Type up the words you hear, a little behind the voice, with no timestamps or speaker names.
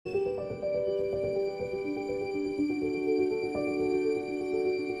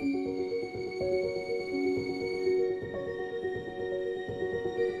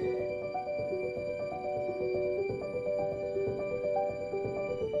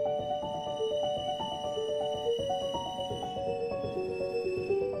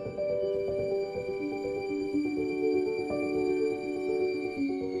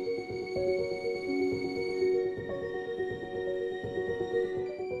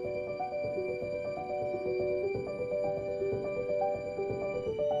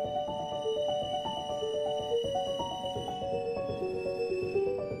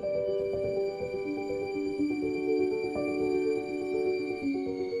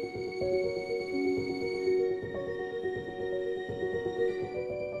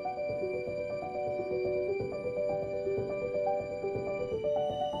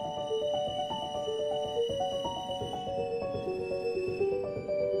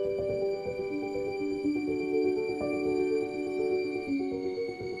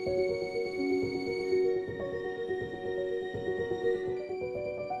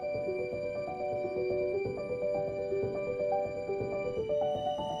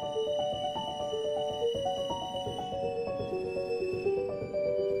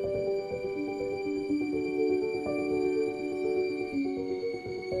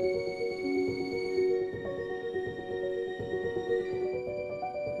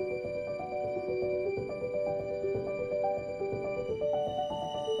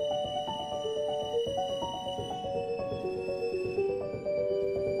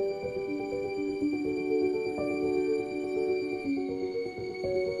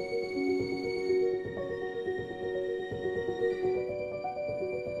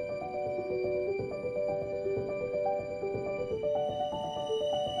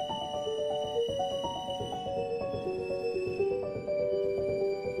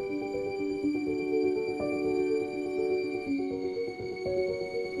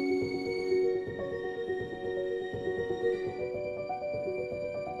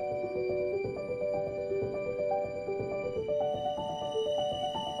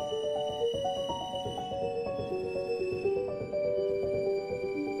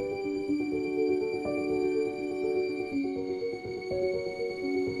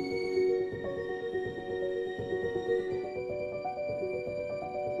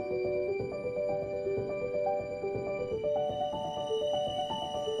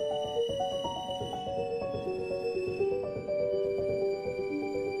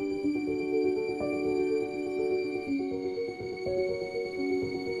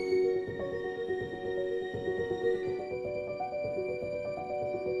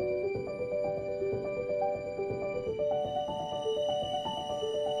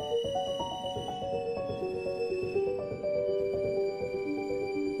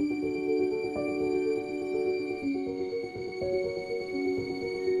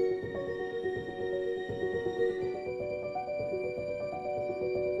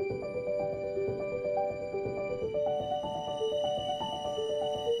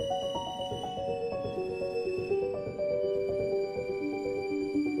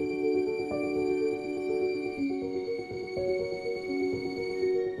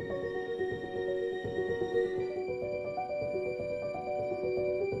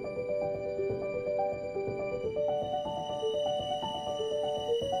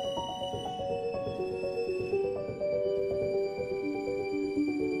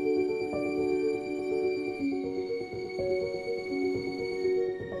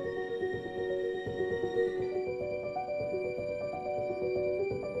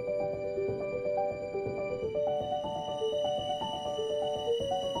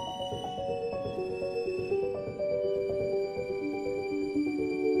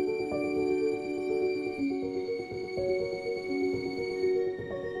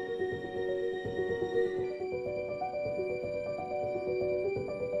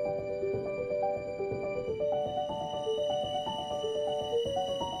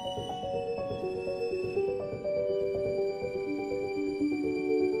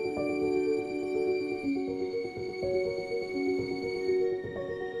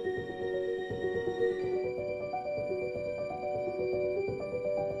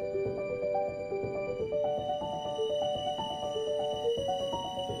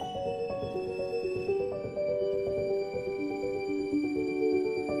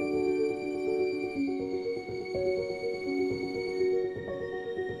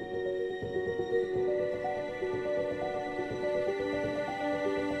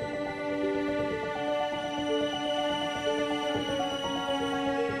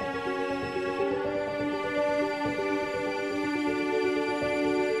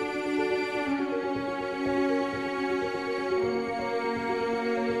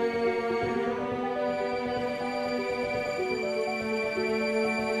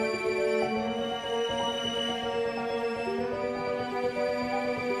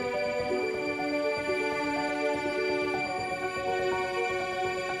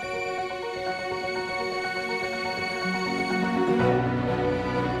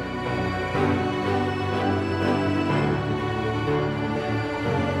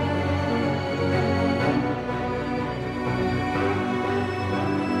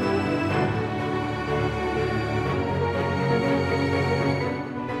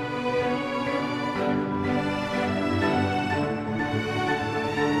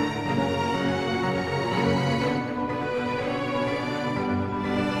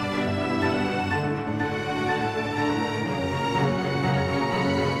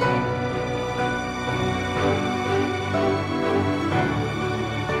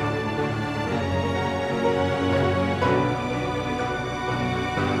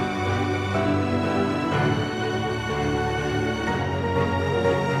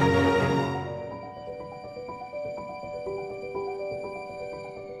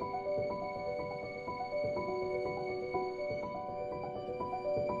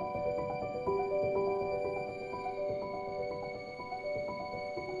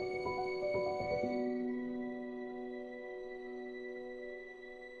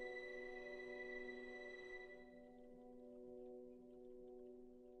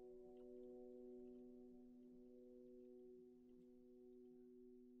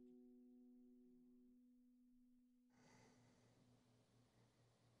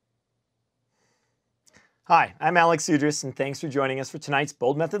Hi, I'm Alex Sudras, and thanks for joining us for tonight's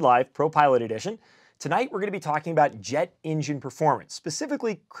Boldmethod Live Pro Pilot Edition. Tonight we're going to be talking about jet engine performance,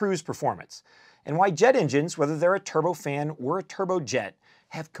 specifically cruise performance, and why jet engines, whether they're a turbofan or a turbojet,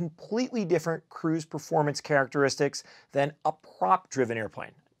 have completely different cruise performance characteristics than a prop-driven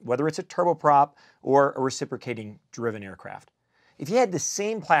airplane, whether it's a turboprop or a reciprocating driven aircraft. If you had the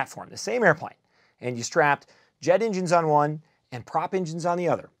same platform, the same airplane, and you strapped jet engines on one and prop engines on the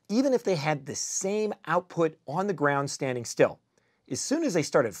other, even if they had the same output on the ground standing still, as soon as they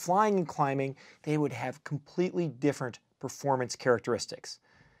started flying and climbing, they would have completely different performance characteristics.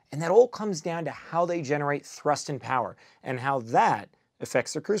 And that all comes down to how they generate thrust and power and how that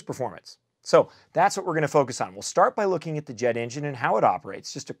affects their cruise performance. So that's what we're going to focus on. We'll start by looking at the jet engine and how it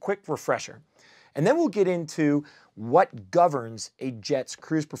operates, just a quick refresher. And then we'll get into what governs a jet's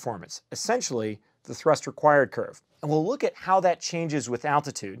cruise performance, essentially the thrust required curve. And we'll look at how that changes with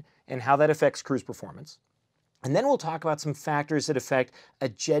altitude and how that affects cruise performance. And then we'll talk about some factors that affect a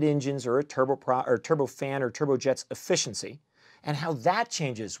jet engine's or a turbofan or turbojet's efficiency and how that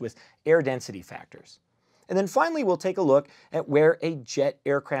changes with air density factors. And then finally, we'll take a look at where a jet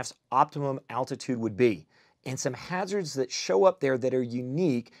aircraft's optimum altitude would be and some hazards that show up there that are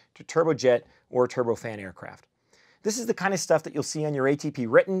unique to turbojet or turbofan aircraft. This is the kind of stuff that you'll see on your ATP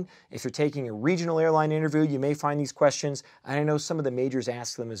written. If you're taking a regional airline interview, you may find these questions, and I know some of the majors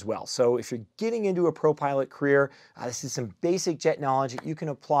ask them as well. So if you're getting into a pro pilot career, this is some basic jet knowledge that you can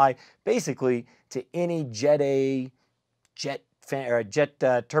apply basically to any turbofan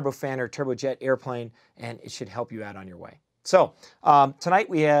or turbojet airplane, and it should help you out on your way. So tonight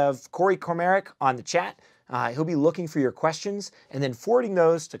we have Corey Cormerick on the chat. He'll be looking for your questions and then forwarding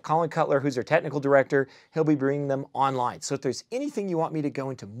those to Colin Cutler, who's our technical director. He'll be bringing them online. So if there's anything you want me to go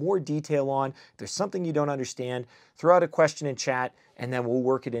into more detail on, if there's something you don't understand, throw out a question in chat, and then we'll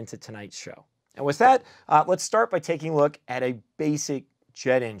work it into tonight's show. And with that, let's start by taking a look at a basic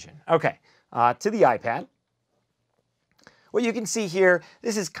jet engine. Okay, to the iPad. What you can see here,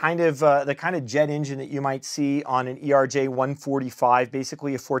 this is kind of the kind of jet engine that you might see on an ERJ 145,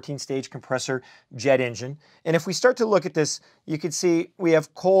 basically a 14-stage compressor jet engine. And if we start to look at this, you can see we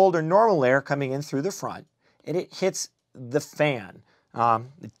have cold or normal air coming in through the front, and it hits the fan,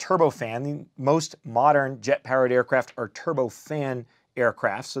 the turbofan. The most modern jet-powered aircraft are turbofan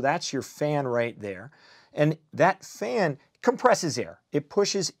aircraft, so that's your fan right there. And that fan compresses air. It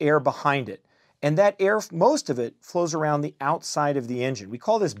pushes air behind it. And that air, most of it, flows around the outside of the engine. We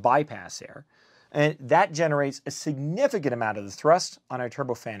call this bypass air. And that generates a significant amount of the thrust on our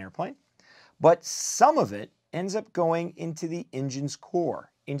turbofan airplane. But some of it ends up going into the engine's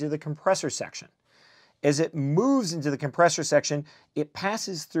core, into the compressor section. As it moves into the compressor section, it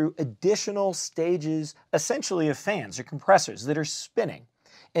passes through additional stages, essentially of fans or compressors that are spinning.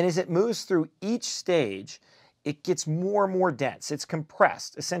 And as it moves through each stage, it gets more and more dense. It's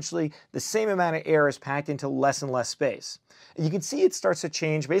compressed. Essentially, the same amount of air is packed into less and less space. And you can see it starts to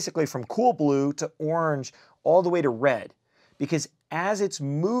change basically from cool blue to orange all the way to red, because as it's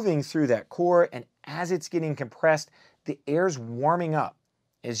moving through that core and as it's getting compressed, the air's warming up.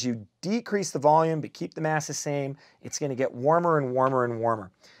 As you decrease the volume but keep the mass the same, it's going to get warmer and warmer and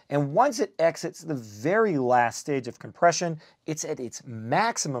warmer. And once it exits the very last stage of compression, it's at its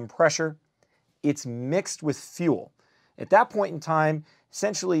maximum pressure. It's mixed with fuel. At that point in time,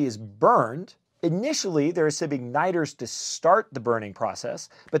 essentially is burned. Initially, there are some igniters to start the burning process,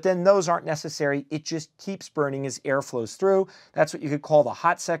 but then those aren't necessary. It just keeps burning as air flows through. That's what you could call the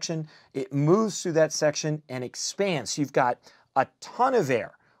hot section. It moves through that section and expands. So you've got a ton of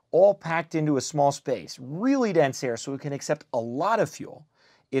air all packed into a small space, really dense air, so it can accept a lot of fuel.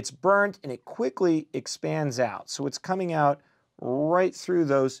 It's burned and it quickly expands out. So it's coming out right through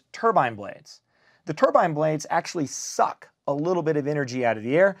those turbine blades. The turbine blades actually suck a little bit of energy out of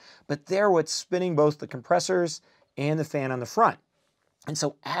the air, but they're what's spinning both the compressors and the fan on the front. And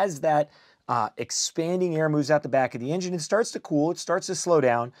so as that expanding air moves out the back of the engine, it starts to cool, it starts to slow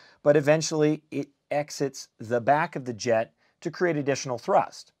down, but eventually it exits the back of the jet to create additional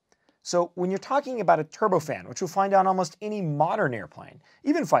thrust. So when you're talking about a turbofan, which you'll find on almost any modern airplane,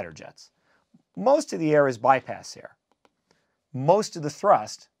 even fighter jets, most of the air is bypass air. Most of the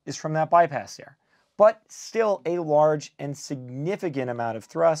thrust is from that bypass air. But still a large and significant amount of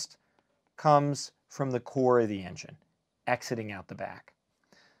thrust comes from the core of the engine, exiting out the back.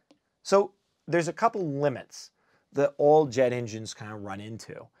 So there's a couple limits that all jet engines kind of run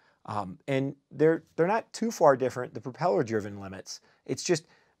into. And they're not too far different, the propeller-driven limits. It's just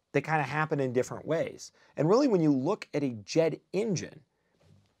they kind of happen in different ways. And really when you look at a jet engine,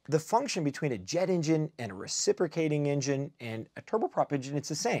 the function between a jet engine and a reciprocating engine and a turboprop engine, it's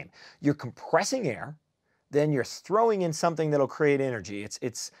the same. You're compressing air then you're throwing in something that'll create energy.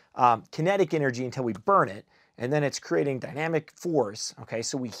 It's kinetic energy until we burn it, and then it's creating dynamic force. Okay,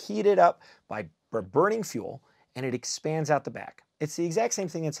 so we heat it up by burning fuel, and it expands out the back. It's the exact same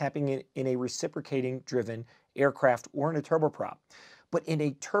thing that's happening in a reciprocating driven aircraft or in a turboprop. But in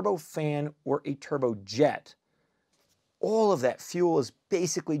a turbofan or a turbojet, all of that fuel is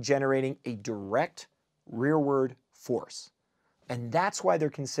basically generating a direct rearward force. And that's why they're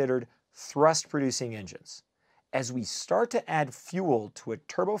considered thrust-producing engines. As we start to add fuel to a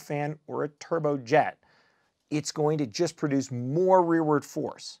turbofan or a turbojet, it's going to just produce more rearward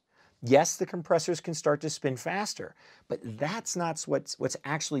force. Yes, the compressors can start to spin faster, but that's not what's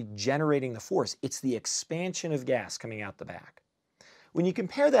actually generating the force. It's the expansion of gas coming out the back. When you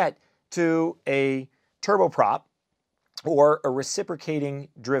compare that to a turboprop or a reciprocating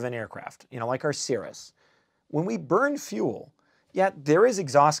driven aircraft, like our Cirrus, when we burn fuel, yeah, there is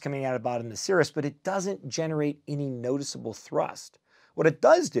exhaust coming out of the bottom of the Cirrus, but it doesn't generate any noticeable thrust. What it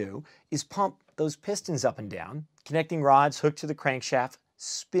does do is pump those pistons up and down, connecting rods hooked to the crankshaft,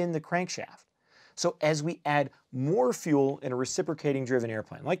 spin the crankshaft. So as we add more fuel in a reciprocating driven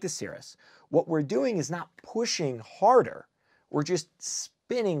airplane like the Cirrus, what we're doing is not pushing harder, we're just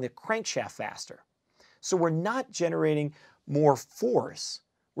spinning the crankshaft faster. So we're not generating more force,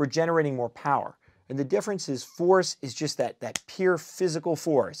 we're generating more power. And the difference is force is just that pure physical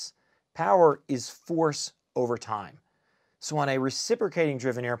force. Power is force over time. So on a reciprocating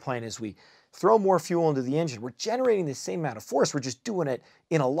driven airplane, as we throw more fuel into the engine, we're generating the same amount of force, we're just doing it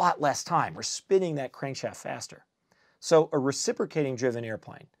in a lot less time. We're spinning that crankshaft faster. So a reciprocating driven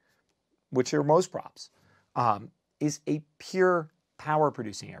airplane, which are most props, is a pure power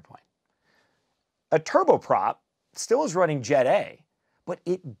producing airplane. A turboprop still is running Jet A, but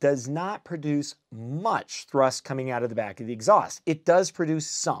it does not produce much thrust coming out of the back of the exhaust. It does produce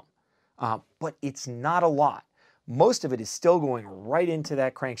some, but it's not a lot. Most of it is still going right into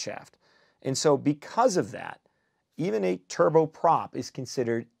that crankshaft. And so because of that, even a turboprop is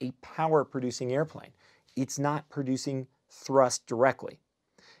considered a power-producing airplane. It's not producing thrust directly.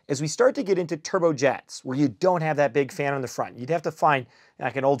 As we start to get into turbojets, where you don't have that big fan on the front, you'd have to find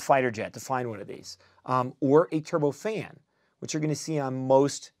like an old fighter jet to find one of these, or a turbofan, which you're going to see on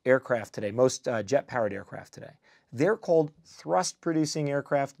most aircraft today, most jet-powered aircraft today. They're called thrust-producing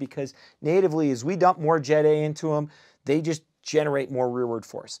aircraft because natively, as we dump more Jet A into them, they just generate more rearward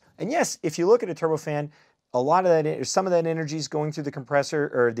force. And yes, if you look at a turbofan, a lot of that, some of that energy is going through the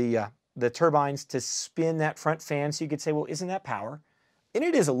compressor or the turbines to spin that front fan. So you could say, well, isn't that power? And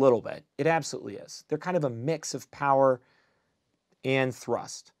it is a little bit. It absolutely is. They're kind of a mix of power and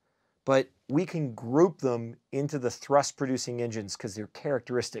thrust. But we can group them into the thrust-producing engines because their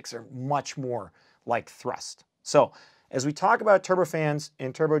characteristics are much more like thrust. So as we talk about turbofans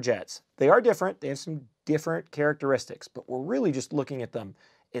and turbojets, they are different. They have some different characteristics, but we're really just looking at them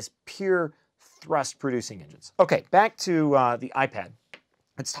as pure thrust-producing engines. Okay, back to the iPad.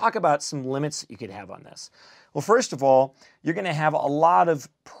 Let's talk about some limits that you could have on this. Well, first of all, you're going to have a lot of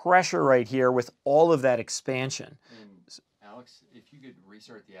pressure right here with all of that expansion. And Alex, if you could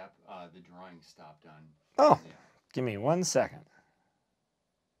restart the app, the drawing stopped on. Oh, yeah. Give me 1 second.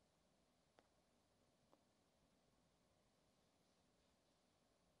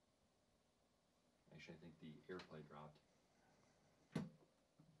 Actually, I think the AirPlay dropped.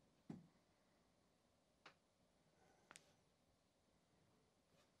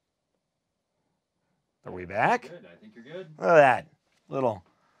 Are we back? Good. I think you're good. Look at that. Little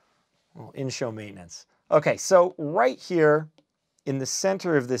in-show maintenance. Okay, so right here in the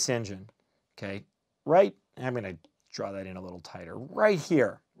center of this engine, okay, I'm going to draw that in a little tighter. Right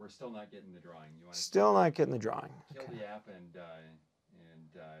here. We're still not getting the drawing. You want to Still not getting the drawing. kill Okay. the app and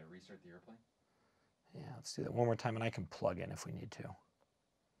restart the AirPlay? Yeah, let's do that one more time, and I can plug in if we need to. We'll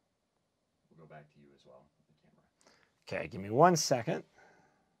go back to you as well with the camera. Okay, give me 1 second.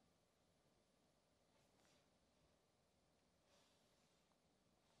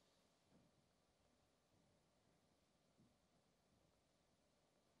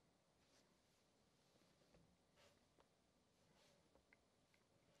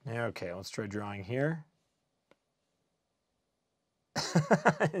 Okay, let's try drawing here.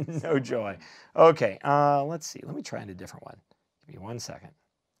 No joy. Okay, let's see. Let me try a different one. Give me 1 second.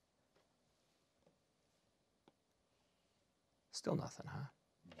 Still nothing, huh?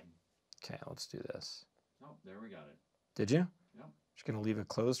 Okay, let's do this. Oh, there we got it. Did you? Yep. Just going to leave it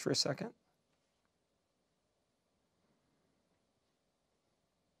closed for a second.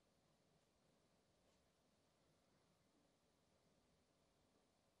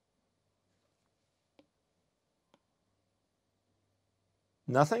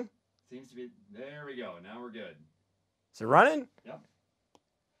 Nothing? Seems to be, there we go. Now we're good. Is it running? Yep.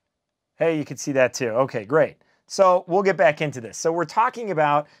 Hey, you can see that too. Okay, great. So we'll get back into this. So we're talking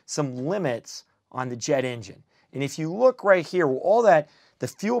about some limits on the jet engine. And if you look right here, all that, the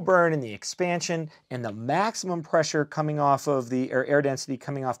fuel burn and the expansion and the maximum pressure coming off of the air density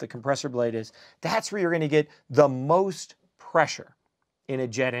coming off the compressor blade is, that's where you're going to get the most pressure in a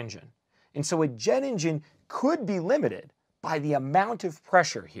jet engine. And so a jet engine could be limited by the amount of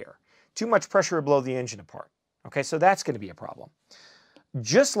pressure here. Too much pressure will blow the engine apart. Okay, so that's going to be a problem.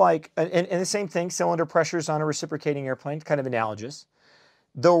 Just like, and the same thing, cylinder pressures on a reciprocating airplane, kind of analogous.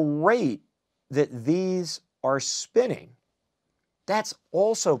 The rate that these are spinning, that's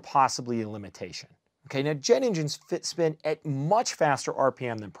also possibly a limitation. Okay, now jet engines spin at much faster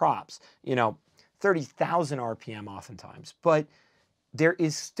RPM than props, 30,000 RPM oftentimes, but there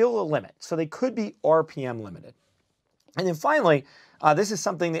is still a limit. So they could be RPM limited. And then finally, this is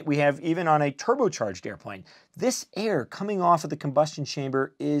something that we have even on a turbocharged airplane. This air coming off of the combustion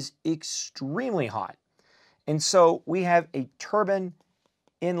chamber is extremely hot. And so we have a turbine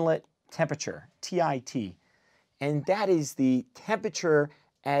inlet temperature, TIT. And that is the temperature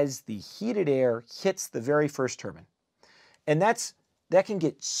as the heated air hits the very first turbine. And that can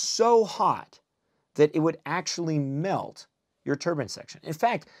get so hot that it would actually melt your turbine section. In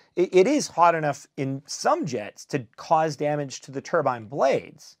fact, it is hot enough in some jets to cause damage to the turbine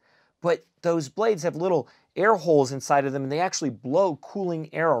blades, but those blades have little air holes inside of them and they actually blow cooling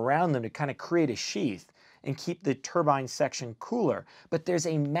air around them to kind of create a sheath and keep the turbine section cooler. But there's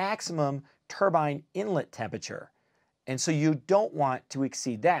a maximum turbine inlet temperature, and so you don't want to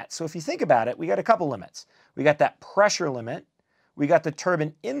exceed that. So if you think about it, we got a couple limits. We got that pressure limit, we got the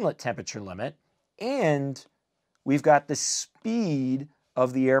turbine inlet temperature limit, and we've got the speed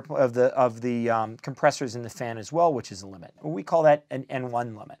of the compressors in the fan as well, which is a limit. We call that an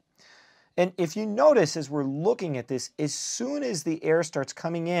N1 limit. And if you notice as we're looking at this, as soon as the air starts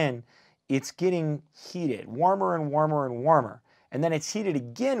coming in, it's getting heated, warmer and warmer and warmer. And then it's heated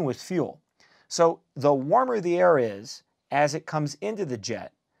again with fuel. So the warmer the air is as it comes into the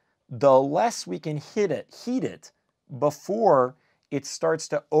jet, the less we can heat it before it starts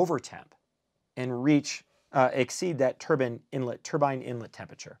to overtemp and exceed that turbine inlet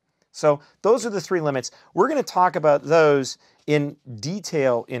temperature. So those are the three limits. We're going to talk about those in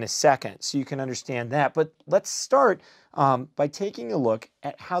detail in a second so you can understand that. But let's start by taking a look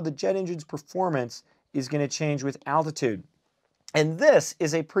at how the jet engine's performance is going to change with altitude. And this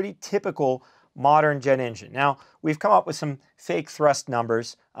is a pretty typical modern jet engine. Now, we've come up with some fake thrust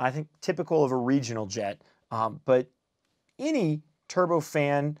numbers, I think typical of a regional jet, but any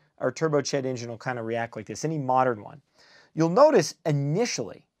turbofan or turbojet engine will kind of react like this, any modern one. You'll notice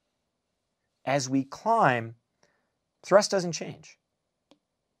initially, as we climb, thrust doesn't change.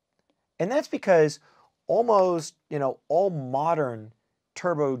 And that's because almost, all modern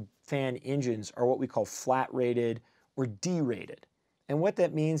turbofan engines are what we call flat rated or derated. And what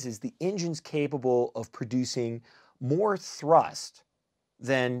that means is the engine's capable of producing more thrust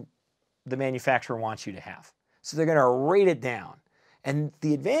than the manufacturer wants you to have. So they're going to rate it down. And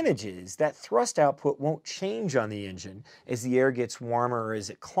the advantage is that thrust output won't change on the engine as the air gets warmer or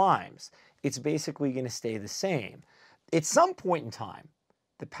as it climbs. It's basically going to stay the same. At some point in time,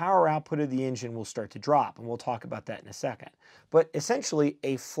 the power output of the engine will start to drop, and we'll talk about that in a second. But essentially,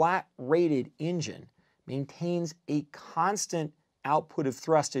 a flat-rated engine maintains a constant output of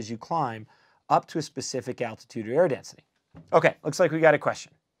thrust as you climb up to a specific altitude or air density. Okay, looks like we got a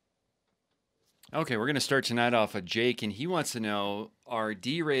question. Okay, we're going to start tonight off with Jake, and he wants to know, are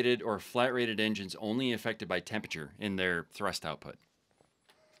derated or flat-rated engines only affected by temperature in their thrust output?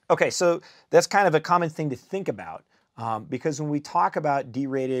 Okay, so that's kind of a common thing to think about because when we talk about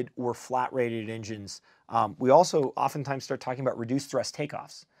derated or flat-rated engines, we also oftentimes start talking about reduced thrust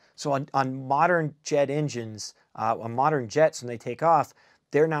takeoffs. So on modern jet engines, on modern jets, when they take off,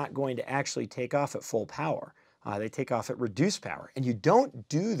 they're not going to actually take off at full power. They take off at reduced power. And you don't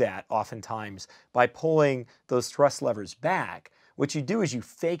do that oftentimes by pulling those thrust levers back. What you do is you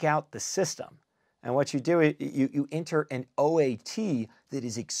fake out the system. And what you do is you enter an OAT that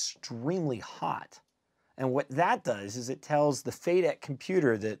is extremely hot. And what that does is it tells the FADEC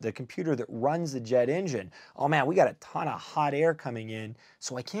computer, the computer that runs the jet engine, oh man, we got a ton of hot air coming in,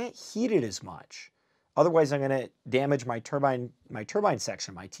 so I can't heat it as much. Otherwise, I'm going to damage my turbine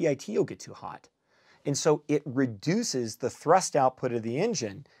section. My TIT will get too hot. And so it reduces the thrust output of the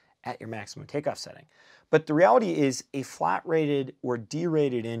engine at your maximum takeoff setting. But the reality is a flat-rated or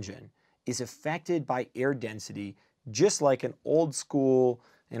derated engine is affected by air density just like an old school,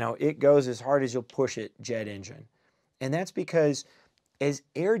 it goes as hard as you'll push it jet engine. And that's because as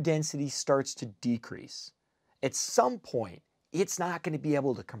air density starts to decrease, at some point, it's not going to be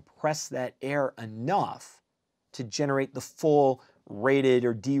able to compress that air enough to generate the full rated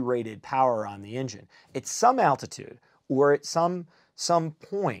or derated power on the engine. At some altitude or at some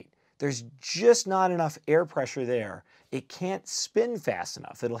point, there's just not enough air pressure there. It can't spin fast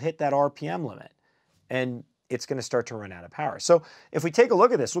enough. It'll hit that RPM limit and it's going to start to run out of power. So if we take a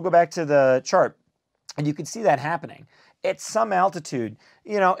look at this, we'll go back to the chart and you can see that happening. At some altitude,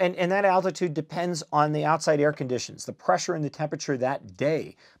 and that altitude depends on the outside air conditions, the pressure and the temperature that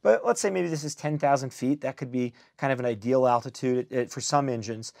day. But let's say maybe this is 10,000 feet. That could be kind of an ideal altitude for some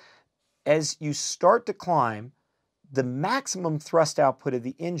engines. As you start to climb, the maximum thrust output of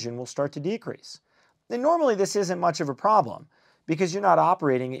the engine will start to decrease. And normally this isn't much of a problem because you're not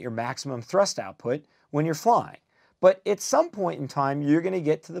operating at your maximum thrust output when you're flying. But at some point in time, you're going to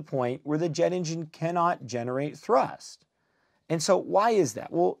get to the point where the jet engine cannot generate thrust. And so why is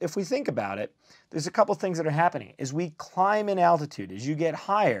that? Well, if we think about it, there's a couple things that are happening. As we climb in altitude, as you get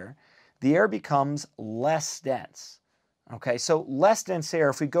higher, the air becomes less dense. Okay, so less dense air,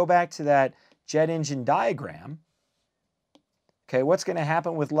 if we go back to that jet engine diagram, okay, what's going to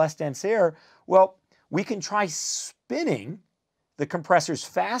happen with less dense air? Well, we can try spinning the compressors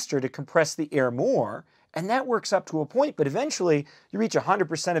faster to compress the air more, and that works up to a point, but eventually you reach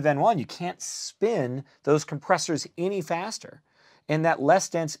 100% of N1, you can't spin those compressors any faster. And that less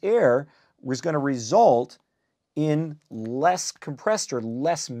dense air was going to result in less compressed or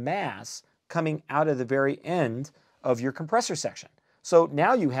less mass coming out of the very end of your compressor section. So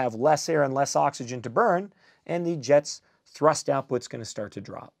now you have less air and less oxygen to burn, and the jet's thrust output's going to start to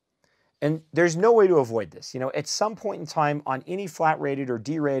drop. And there's no way to avoid this. At some point in time on any flat-rated or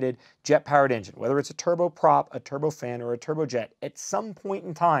derated jet-powered engine, whether it's a turboprop, a turbofan, or a turbojet, at some point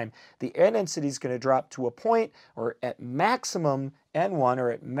in time, the air density is going to drop to a point or at maximum N1 or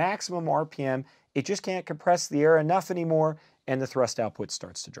at maximum RPM, it just can't compress the air enough anymore, and the thrust output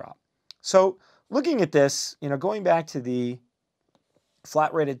starts to drop. So looking at this, going back to the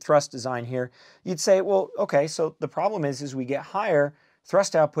flat-rated thrust design here, you'd say, well, okay, so the problem is as we get higher,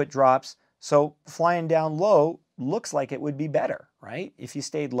 thrust output drops, so flying down low looks like it would be better, right? If you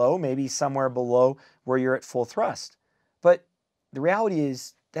stayed low, maybe somewhere below where you're at full thrust. But the reality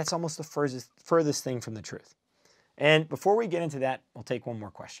is that's almost the furthest thing from the truth. And before we get into that, we'll take one more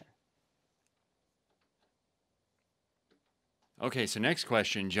question. Okay, so next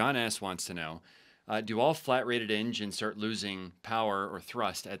question, John S. wants to know, do all flat-rated engines start losing power or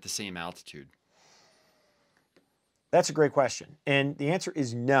thrust at the same altitude? That's a great question. And the answer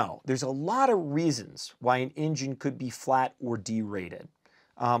is no. There's a lot of reasons why an engine could be flat or derated.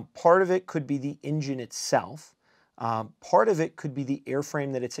 Part of it could be the engine itself. Part of it could be the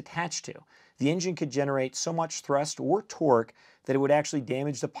airframe that it's attached to. The engine could generate so much thrust or torque that it would actually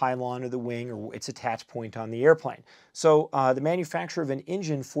damage the pylon or the wing or its attach point on the airplane. So the manufacturer of an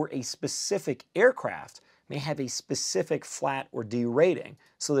engine for a specific aircraft may have a specific flat or derating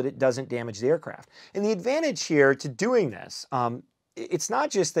so that it doesn't damage the aircraft. And the advantage here to doing this, it's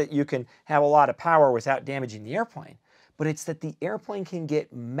not just that you can have a lot of power without damaging the airplane, but it's that the airplane can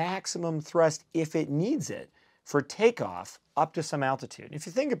get maximum thrust if it needs it for takeoff up to some altitude. If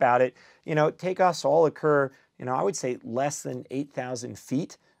you think about it, takeoffs all occur, I would say less than 8,000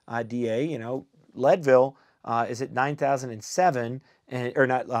 feet DA. Leadville is at 9,007, or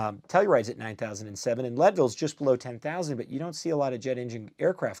not, Telluride's at 9,007, and Leadville's just below 10,000, but you don't see a lot of jet engine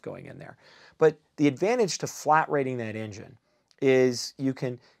aircraft going in there. But the advantage to flat rating that engine is you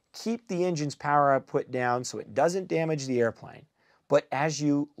can keep the engine's power output down so it doesn't damage the airplane, but as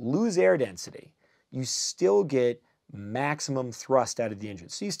you lose air density, you still get maximum thrust out of the engine.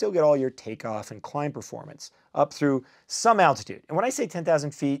 So you still get all your takeoff and climb performance up through some altitude. And when I say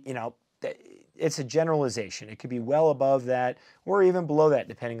 10,000 feet, it's a generalization. It could be well above that or even below that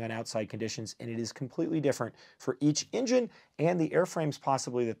depending on outside conditions, and it is completely different for each engine and the airframes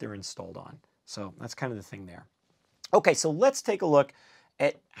possibly that they're installed on. So that's kind of the thing there. Okay, so let's take a look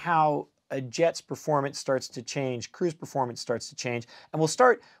at how a jet's performance starts to change, cruise performance starts to change, and we'll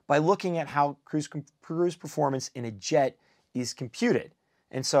start by looking at how cruise performance in a jet is computed.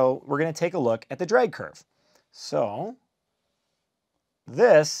 And so we're going to take a look at the drag curve. So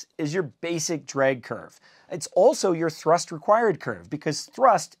this is your basic drag curve. It's also your thrust required curve because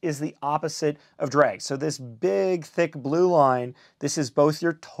thrust is the opposite of drag. So this big, thick blue line, this is both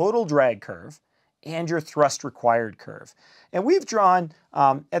your total drag curve and your thrust required curve. And we've drawn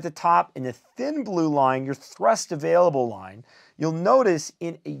at the top in the thin blue line, your thrust available line. You'll notice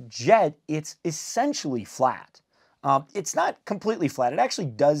in a jet, it's essentially flat. It's not completely flat. It actually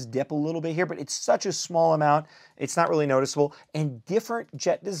does dip a little bit here, but it's such a small amount, it's not really noticeable. And different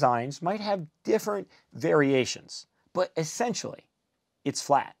jet designs might have different variations, but essentially, it's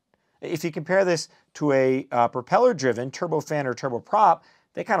flat. If you compare this to a propeller-driven turbofan or turboprop,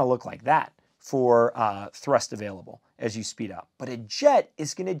 they kind of look like that for thrust available as you speed up. But a jet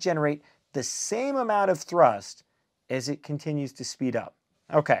is going to generate the same amount of thrust as it continues to speed up.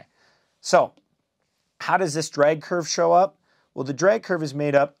 Okay, so how does this drag curve show up? Well, the drag curve is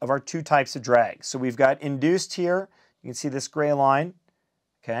made up of our two types of drag. So we've got induced here. You can see this gray line,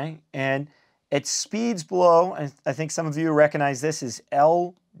 okay? And at speeds below, I think some of you recognize this as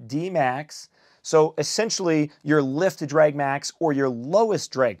LD max. So essentially your lift to drag max or your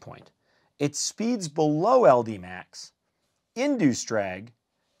lowest drag point. At speeds below LD max, induced drag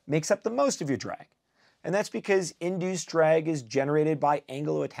makes up the most of your drag. And that's because induced drag is generated by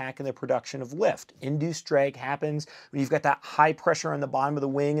angle of attack in the production of lift. Induced drag happens when you've got that high pressure on the bottom of the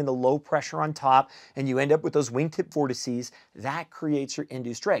wing and the low pressure on top, and you end up with those wingtip vortices. That creates your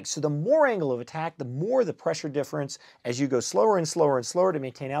induced drag. So the more angle of attack, the more the pressure difference as you go slower and slower and slower to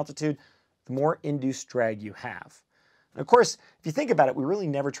maintain altitude, the more induced drag you have. And of course, if you think about it, we really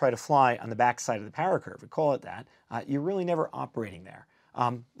never try to fly on the backside of the power curve. We call it that. You're really never operating there.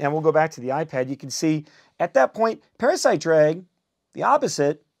 And we'll go back to the iPad. You can see at that point, parasite drag, the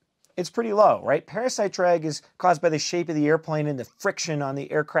opposite, it's pretty low, right? Parasite drag is caused by the shape of the airplane and the friction on the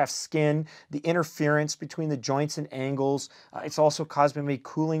aircraft's skin, the interference between the joints and angles. It's also caused by maybe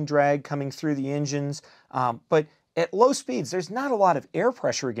cooling drag coming through the engines. But at low speeds, there's not a lot of air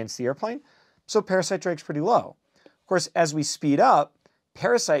pressure against the airplane, so parasite drag is pretty low. Of course, as we speed up,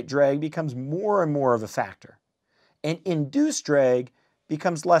 parasite drag becomes more and more of a factor. And induced drag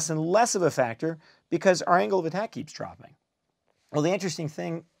becomes less and less of a factor because our angle of attack keeps dropping. Well, the interesting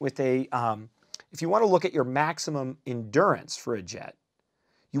thing with if you want to look at your maximum endurance for a jet,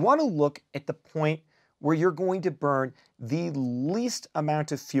 you want to look at the point where you're going to burn the least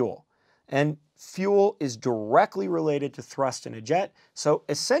amount of fuel. And fuel is directly related to thrust in a jet. So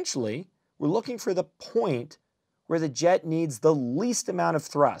essentially, we're looking for the point where the jet needs the least amount of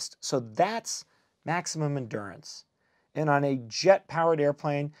thrust. So that's maximum endurance. And on a jet-powered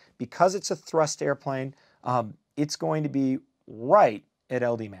airplane, because it's a thrust airplane, it's going to be right at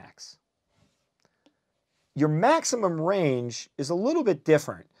LD max. Your maximum range is a little bit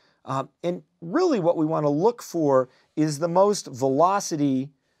different. And really what we want to look for is the most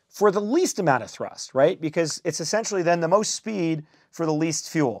velocity for the least amount of thrust, right? Because it's essentially then the most speed for the least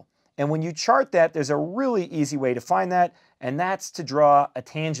fuel. And when you chart that, there's a really easy way to find that, and that's to draw a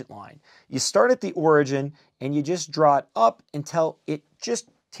tangent line. You start at the origin, and you just draw it up until it just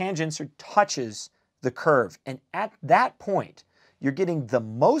tangents or touches the curve. And at that point, you're getting the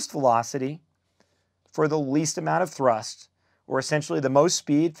most velocity for the least amount of thrust, or essentially the most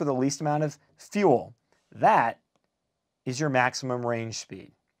speed for the least amount of fuel. That is your maximum range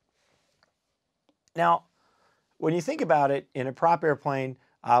speed. Now, when you think about it, in a prop airplane,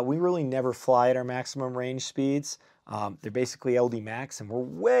 we really never fly at our maximum range speeds. They're basically LD max, and we're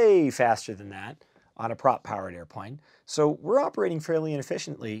way faster than that on a prop-powered airplane. So we're operating fairly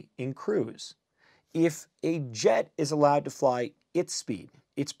inefficiently in cruise. If a jet is allowed to fly its speed,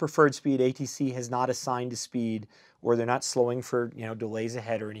 its preferred speed, ATC has not assigned a speed, or they're not slowing for delays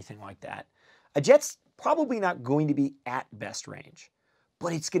ahead or anything like that, a jet's probably not going to be at best range,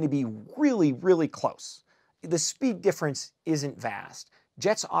 but it's going to be really, really close. The speed difference isn't vast.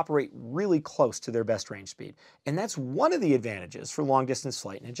 Jets operate really close to their best range speed, and that's one of the advantages for long-distance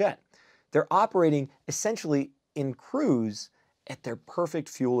flight in a jet. They're operating essentially in cruise at their perfect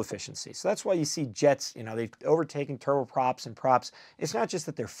fuel efficiency. So that's why you see jets, they've overtaken turboprops and props. It's not just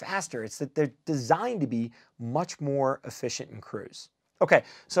that they're faster, it's that they're designed to be much more efficient in cruise. Okay,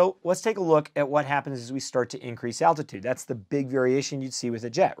 so let's take a look at what happens as we start to increase altitude. That's the big variation you'd see with a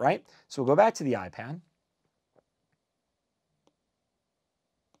jet, right? So we'll go back to the iPad.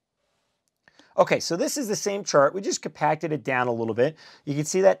 Okay, so this is the same chart. We just compacted it down a little bit. You can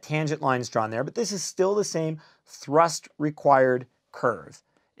see that tangent line is drawn there, but this is still the same thrust required curve,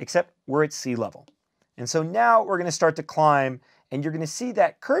 except we're at sea level. And so now we're going to start to climb, and you're going to see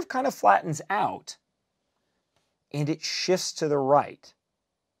that curve kind of flattens out, and it shifts to the right.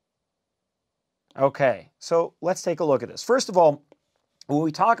 Okay, so let's take a look at this. First of all, when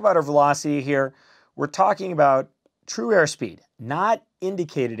we talk about our velocity here, we're talking about true airspeed, not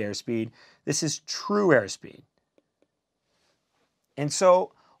indicated airspeed. This is true airspeed. And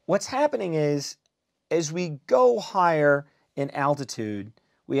so what's happening is, as we go higher in altitude,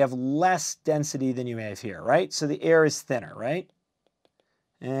 we have less density than you have here, right? So the air is thinner, right?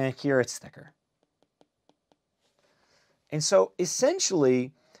 And here it's thicker. And so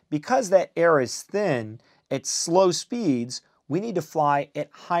essentially, because that air is thin at slow speeds, we need to fly at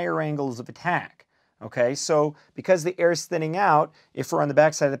higher angles of attack. Okay, so because the air is thinning out, if we're on the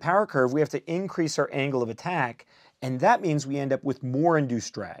backside of the power curve, we have to increase our angle of attack, and that means we end up with more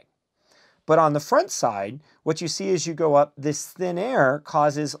induced drag. But on the front side, what you see as you go up, this thin air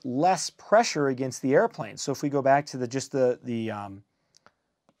causes less pressure against the airplane. So if we go back to the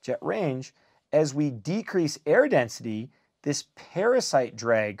jet range, as we decrease air density, this parasite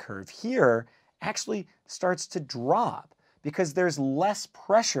drag curve here actually starts to drop because there's less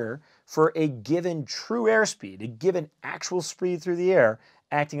pressure for a given true airspeed, a given actual speed through the air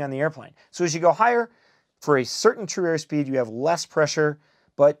acting on the airplane. So as you go higher, for a certain true airspeed, you have less pressure,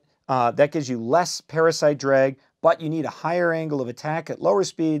 but that gives you less parasite drag, but you need a higher angle of attack at lower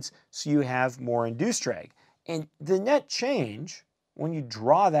speeds, so you have more induced drag. And the net change, when you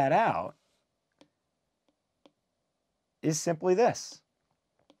draw that out, is simply this.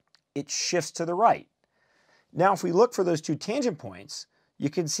 It shifts to the right. Now, if we look for those two tangent points, you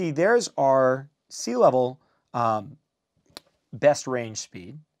can see there's our sea level best range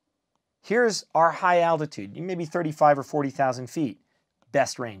speed. Here's our high altitude, maybe 35 or 40,000 feet,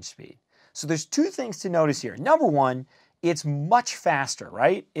 best range speed. So there's two things to notice here. Number one, it's much faster,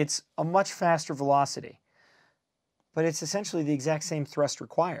 right? It's a much faster velocity, but it's essentially the exact same thrust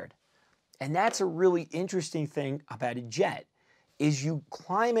required. And that's a really interesting thing about a jet, is you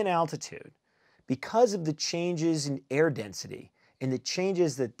climb in altitude because of the changes in air density and the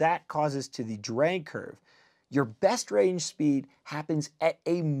changes that that causes to the drag curve. Your best range speed happens at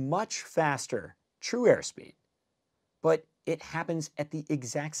a much faster true airspeed, but it happens at the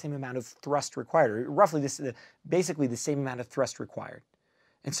exact same amount of thrust required, or roughly basically the same amount of thrust required.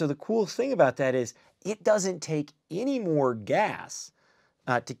 And so the cool thing about that is it doesn't take any more gas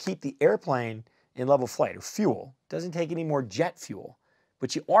to keep the airplane in level flight, or fuel. It doesn't take any more jet fuel,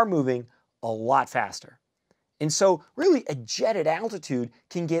 but you are moving a lot faster. And so really a jet at altitude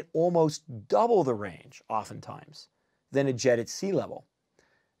can get almost double the range oftentimes than a jet at sea level.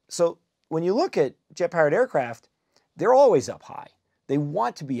 So when you look at jet-powered aircraft, they're always up high. They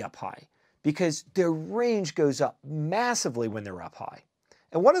want to be up high because their range goes up massively when they're up high.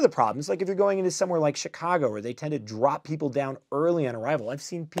 And one of the problems, like if you're going into somewhere like Chicago, where they tend to drop people down early on arrival. I've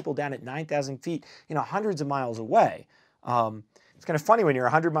seen people down at 9,000 feet, hundreds of miles away. It's kind of funny when you're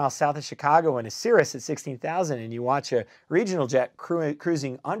 100 miles south of Chicago in a Cirrus at 16,000 and you watch a regional jet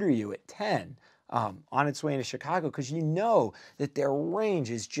cruising under you at 10 on its way into Chicago, because you know that their range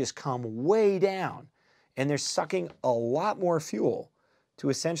has just come way down and they're sucking a lot more fuel to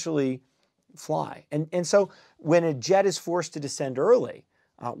essentially fly. And so when a jet is forced to descend early,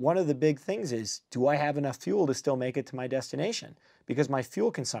 one of the big things is, do I have enough fuel to still make it to my destination? Because my fuel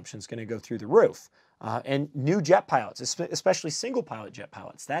consumption is going to go through the roof. And new jet pilots, especially single pilot jet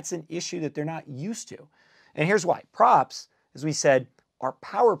pilots, that's an issue that they're not used to. And here's why. Props, as we said, are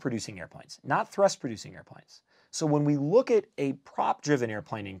power producing airplanes, not thrust producing airplanes. So when we look at a prop driven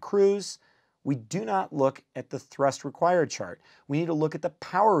airplane in cruise, we do not look at the thrust required chart. We need to look at the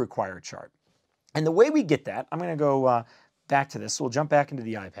power required chart. And the way we get that, I'm going to go back to this. So we'll jump back into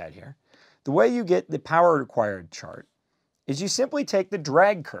the iPad here. The way you get the power required chart is you simply take the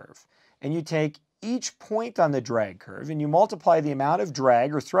drag curve and you take each point on the drag curve and you multiply the amount of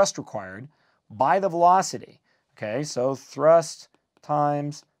drag or thrust required by the velocity. Okay, so thrust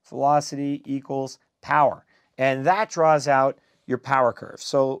times velocity equals power. And that draws out your power curve.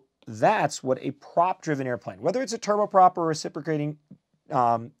 So that's what a prop-driven airplane, whether it's a turboprop or reciprocating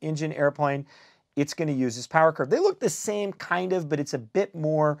engine airplane, it's going to use this power curve. They look the same kind of, but it's a bit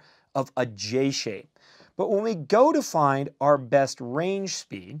more of a J shape. But when we go to find our best range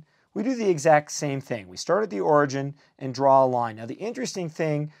speed, we do the exact same thing. We start at the origin and draw a line. Now the interesting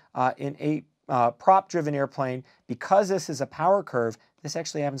thing in a prop-driven airplane, because this is a power curve, this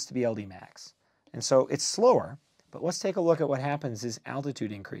actually happens to be LD max. And so it's slower, but let's take a look at what happens as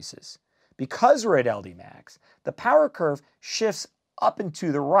altitude increases. Because we're at LD max, the power curve shifts up and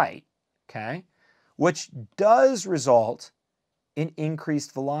to the right, okay, which does result in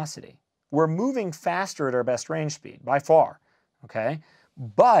increased velocity. We're moving faster at our best range speed, by far, okay?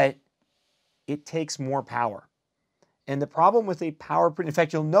 But it takes more power. And the problem with a power, in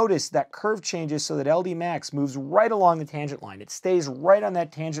fact, you'll notice that curve changes so that LD max moves right along the tangent line. It stays right on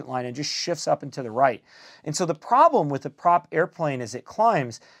that tangent line and just shifts up and to the right. And so the problem with the prop airplane as it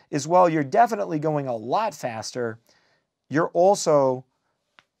climbs is, while you're definitely going a lot faster, you're also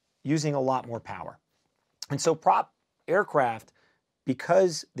using a lot more power. And so prop aircraft,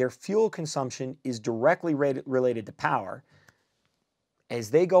 because their fuel consumption is directly related to power, As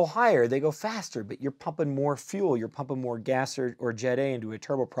they go higher, they go faster, but you're pumping more fuel, you're pumping more gas or Jet A into a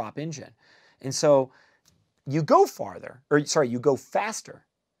turboprop engine. And so you go farther, or sorry, you go faster,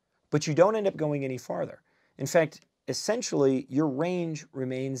 but you don't end up going any farther. In fact, essentially, your range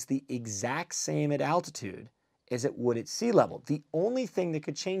remains the exact same at altitude as it would at sea level. The only thing that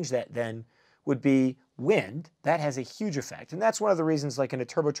could change that then would be wind. That has a huge effect. And that's one of the reasons, like in a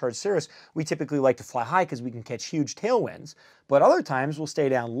turbocharged Cirrus, we typically like to fly high because we can catch huge tailwinds. But other times we'll stay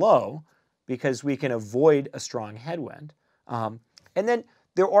down low because we can avoid a strong headwind. And then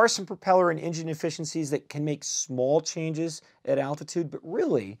there are some propeller and engine efficiencies that can make small changes at altitude, but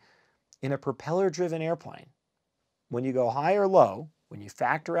really, in a propeller-driven airplane, when you go high or low, when you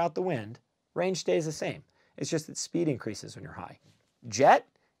factor out the wind, range stays the same. It's just that speed increases when you're high. Jet,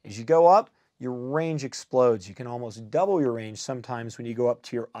 as you go up, your range explodes. You can almost double your range sometimes when you go up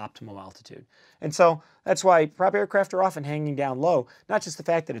to your optimal altitude. And so that's why prop aircraft are often hanging down low, not just the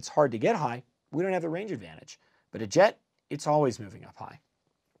fact that it's hard to get high, we don't have the range advantage, but a jet, it's always moving up high.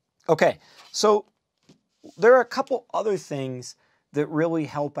 Okay, so there are a couple other things that really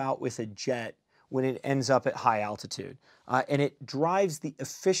help out with a jet when it ends up at high altitude, and it drives the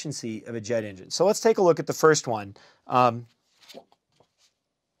efficiency of a jet engine. So let's take a look at the first one, and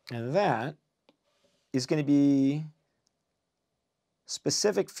that is going to be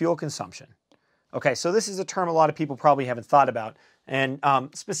specific fuel consumption. Okay, so this is a term a lot of people probably haven't thought about, and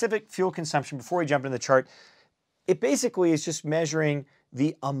specific fuel consumption, before we jump into the chart, it basically is just measuring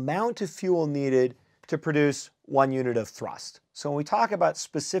the amount of fuel needed to produce 1 unit of thrust. So when we talk about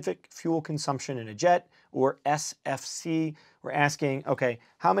specific fuel consumption in a jet, or SFC, we're asking, okay,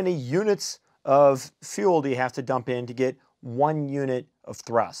 how many units of fuel do you have to dump in to get 1 unit of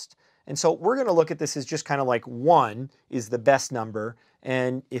thrust? And so we're going to look at this as just kind of like 1 is the best number,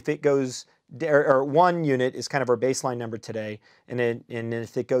 and if it goes, or 1 unit is kind of our baseline number today, and then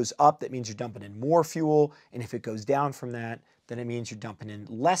if it goes up, that means you're dumping in more fuel, and if it goes down from that, then it means you're dumping in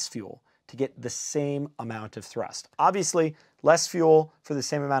less fuel to get the same amount of thrust. Obviously, less fuel for the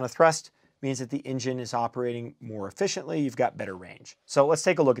same amount of thrust means that the engine is operating more efficiently, you've got better range. So let's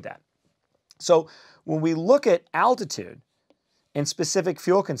take a look at that. So when we look at altitude and specific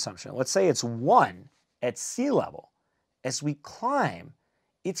fuel consumption, let's say it's 1 at sea level. As we climb,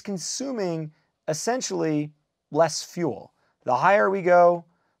 it's consuming essentially less fuel. The higher we go,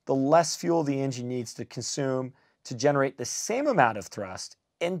 the less fuel the engine needs to consume to generate the same amount of thrust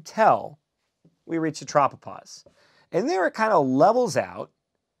until we reach a tropopause. And there it kind of levels out,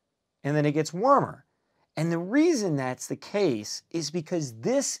 and then it gets warmer. And the reason that's the case is because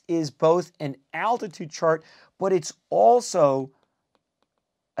this is both an altitude chart, but it's also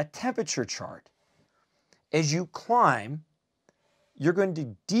a temperature chart. As you climb, you're going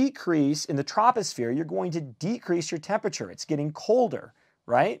to decrease, in the troposphere, you're going to decrease your temperature. It's getting colder,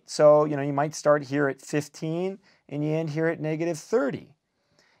 right? So, you might start here at 15 and you end here at -30.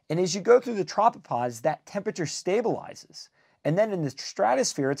 And as you go through the tropopause, that temperature stabilizes. And then in the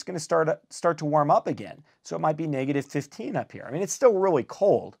stratosphere, it's going to start to warm up again. So it might be -15 up here. I mean, it's still really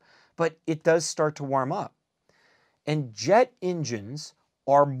cold, but it does start to warm up. And jet engines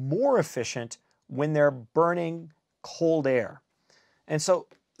are more efficient when they're burning cold air. And so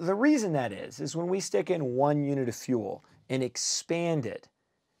the reason that is when we stick in 1 unit of fuel and expand it,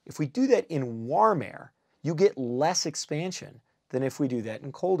 if we do that in warm air, you get less expansion than if we do that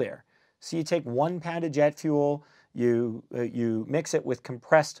in cold air. So you take 1 pound of jet fuel, you mix it with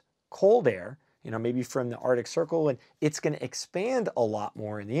compressed cold air, maybe from the Arctic Circle, and it's going to expand a lot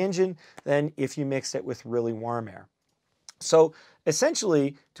more in the engine than if you mix it with really warm air. So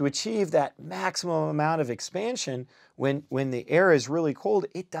essentially, to achieve that maximum amount of expansion when the air is really cold,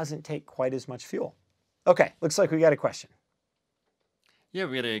 it doesn't take quite as much fuel. Okay, looks like we got a question. Yeah,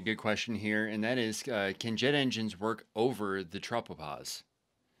 we got a good question here, and that is, can jet engines work over the tropopause?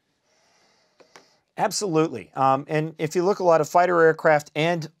 Absolutely. And if you look at a lot of fighter aircraft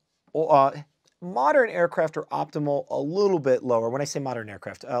and modern aircraft are optimal a little bit lower. When I say modern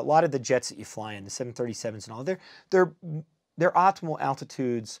aircraft, a lot of the jets that you fly in, the 737s and all, their optimal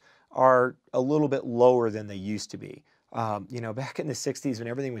altitudes are a little bit lower than they used to be. Back in the 60s when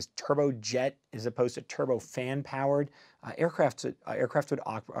everything was turbojet as opposed to turbofan powered, aircraft would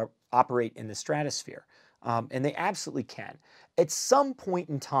operate in the stratosphere. And they absolutely can. At some point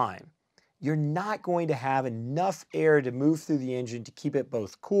in time, you're not going to have enough air to move through the engine to keep it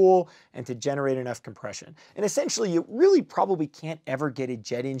both cool and to generate enough compression. And essentially, you really probably can't ever get a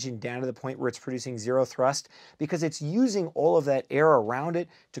jet engine down to the point where it's producing 0 thrust because it's using all of that air around it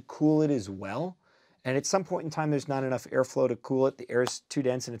to cool it as well. And at some point in time, there's not enough airflow to cool it. The air is too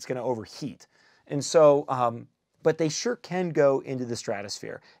dense and it's going to overheat. And so but they sure can go into the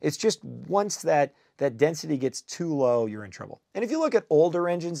stratosphere. It's just once that density gets too low, you're in trouble. And if you look at older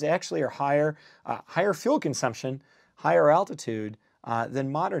engines, they actually are higher fuel consumption, higher altitude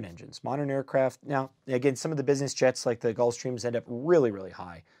than modern engines. Modern aircraft, now, again, some of the business jets like the Gulfstreams end up really, really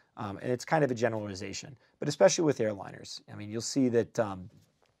high. And it's kind of a generalization, but especially with airliners. I mean, you'll see that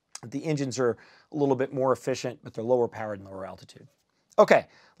the engines are a little bit more efficient, but they're lower powered and lower altitude. Okay,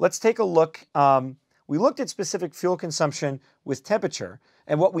 let's take a look. We looked at specific fuel consumption with temperature,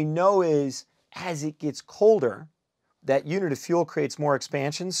 and what we know is as it gets colder, that unit of fuel creates more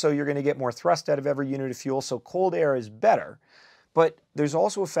expansion, so you're going to get more thrust out of every unit of fuel, so cold air is better. But there's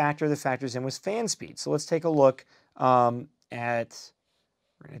also a factor that factors in with fan speed. So let's take a look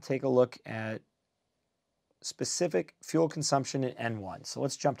we're going to take a look at specific fuel consumption in N1. So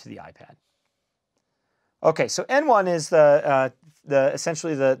let's jump to the iPad. Okay, so N1 is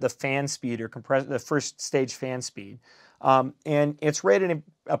essentially the fan speed or the first stage fan speed, and it's rated in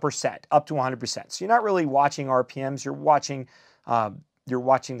a percent up to 100%. So you're not really watching RPMs; you're watching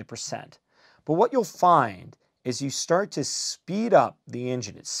the percent. But what you'll find is you start to speed up the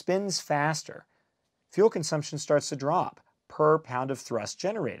engine; it spins faster. Fuel consumption starts to drop per pound of thrust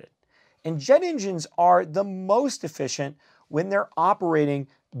generated. And jet engines are the most efficient when they're operating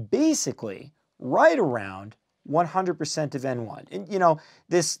basically right around 100% of N1. And you know,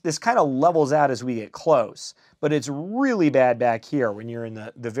 this kind of levels out as we get close, but it's really bad back here when you're in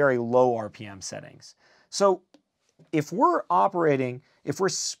the very low RPM settings. So if we're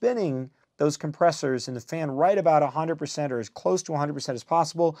spinning those compressors in the fan right about 100% or as close to 100% as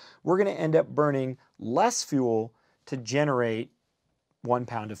possible, we're going to end up burning less fuel to generate 1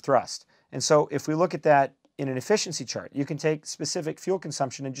 pound of thrust. And so if we look at that in an efficiency chart, you can take specific fuel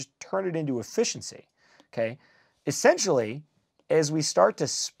consumption and just turn it into efficiency, okay? Essentially, as we start to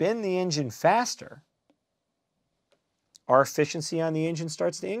spin the engine faster, our efficiency on the engine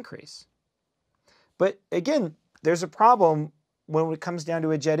starts to increase. But again, there's a problem when it comes down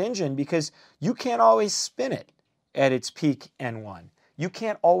to a jet engine because you can't always spin it at its peak N1. You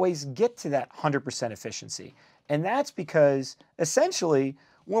can't always get to that 100% efficiency. And that's because essentially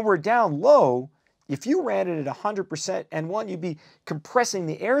when we're down low, if you ran it at 100% N1, you'd be compressing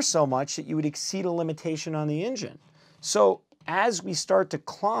the air so much that you would exceed a limitation on the engine. So as we start to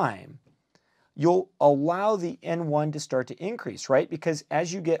climb, you'll allow the N1 to start to increase, right? Because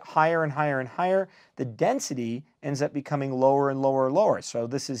as you get higher and higher and higher, the density ends up becoming lower and lower and lower. So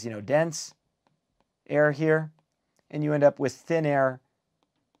this is, dense air here, and you end up with thin air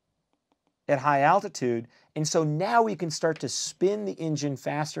at high altitude. And so now we can start to spin the engine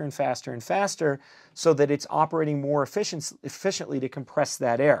faster and faster and faster so that it's operating more efficiently to compress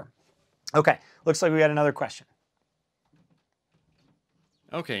that air. Okay, looks like we got another question.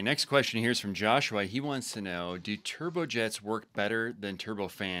 Okay, next question here is from Joshua. He wants to know, do turbojets work better than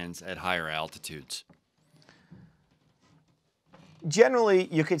turbofans at higher altitudes? Generally,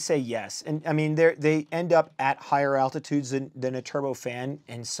 you could say yes. And I mean, they end up at higher altitudes than a turbofan.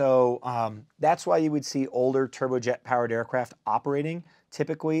 And so that's why you would see older turbojet-powered aircraft operating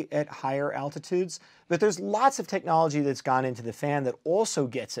typically at higher altitudes. But there's lots of technology that's gone into the fan that also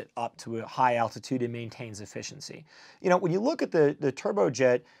gets it up to a high altitude and maintains efficiency. When you look at the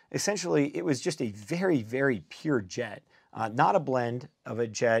turbojet, essentially it was just a very, very pure jet. Not a blend of a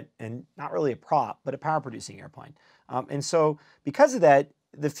jet and not really a prop, but a power-producing airplane. And so because of that,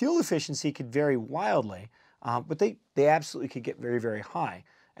 the fuel efficiency could vary wildly, but they absolutely could get very, very high.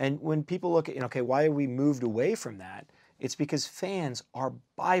 And when people look at, okay, why have we moved away from that? It's because fans are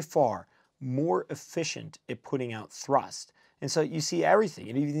by far more efficient at putting out thrust. And so you see everything,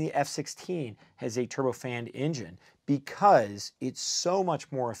 and even the F-16 has a turbofan engine because it's so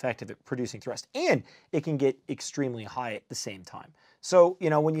much more effective at producing thrust, and it can get extremely high at the same time. So,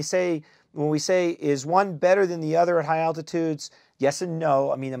 when we say, is one better than the other at high altitudes? Yes and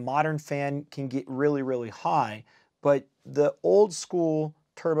no. I mean, a modern fan can get really, really high, but the old school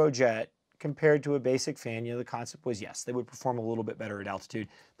turbojet compared to a basic fan, the concept was, yes, they would perform a little bit better at altitude,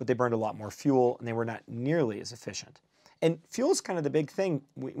 but they burned a lot more fuel and they were not nearly as efficient. And fuel is kind of the big thing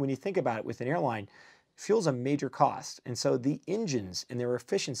when you think about it with an airline. Fuel's a major cost, and so the engines and their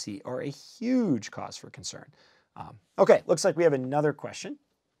efficiency are a huge cause for concern. Okay, looks like we have another question.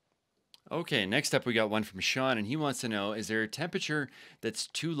 Okay, next up we got one from Sean, and he wants to know, is there a temperature that's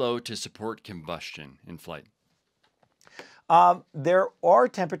too low to support combustion in flight? There are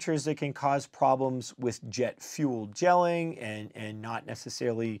temperatures that can cause problems with jet fuel gelling and not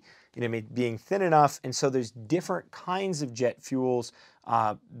necessarily being thin enough. And so there's different kinds of jet fuels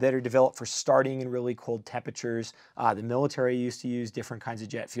that are developed for starting in really cold temperatures. The military used to use different kinds of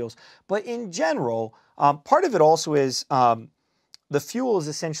jet fuels. But in general, part of it also is the fuel is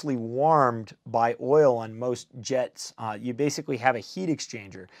essentially warmed by oil on most jets. You basically have a heat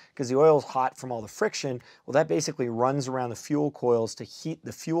exchanger because the oil is hot from all the friction. Well, that basically runs around the fuel coils to heat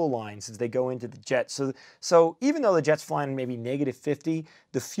the fuel lines as they go into the jet. So even though the jet's flying maybe -50,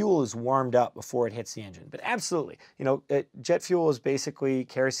 the fuel is warmed up before it hits the engine. But absolutely, jet fuel is basically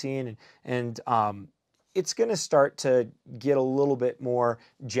kerosene, and it's going to start to get a little bit more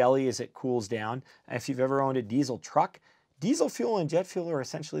jelly as it cools down. If you've ever owned a diesel truck, diesel fuel and jet fuel are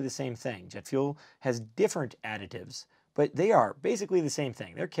essentially the same thing. Jet fuel has different additives, but they are basically the same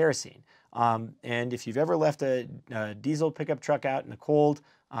thing. They're kerosene. And if you've ever left a diesel pickup truck out in the cold,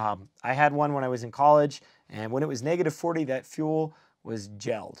 I had one when I was in college, and when it was -40, that fuel was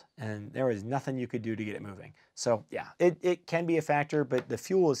gelled, and there was nothing you could do to get it moving. So yeah, it can be a factor, but the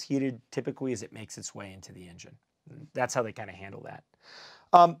fuel is heated typically as it makes its way into the engine. That's how they kind of handle that.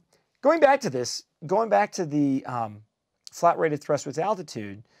 Going back to the flat rated thrust with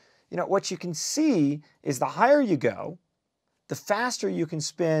altitude, what you can see is the higher you go, the faster you can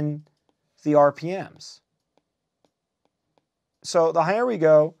spin the RPMs. So the higher we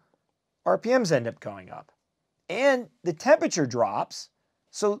go, RPMs end up going up. And the temperature drops,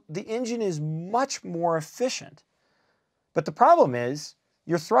 so the engine is much more efficient. But the problem is,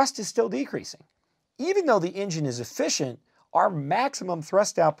 your thrust is still decreasing. Even though the engine is efficient, our maximum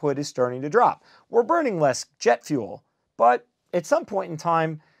thrust output is starting to drop. We're burning less jet fuel, but at some point in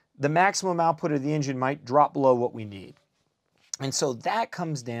time, the maximum output of the engine might drop below what we need. And so that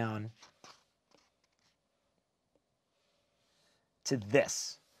comes down to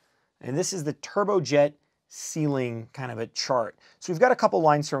this. And this is the turbojet ceiling kind of a chart. So we've got a couple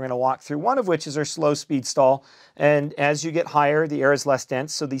lines here we're going to walk through, one of which is our slow speed stall. And as you get higher, the air is less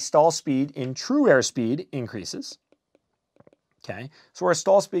dense, so the stall speed in true airspeed increases. Okay, so our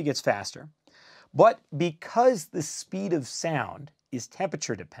stall speed gets faster. But because the speed of sound is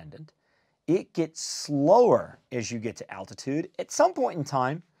temperature dependent, it gets slower as you get to altitude. At some point in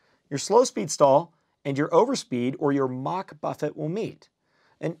time, your slow speed stall and your overspeed or your Mach buffet will meet.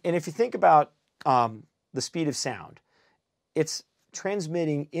 And if you think about the speed of sound, it's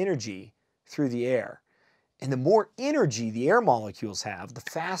transmitting energy through the air. And the more energy the air molecules have, the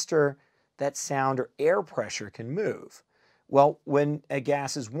faster that sound or air pressure can move. Well, when a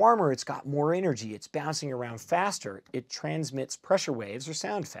gas is warmer, it's got more energy. It's bouncing around faster. It transmits pressure waves or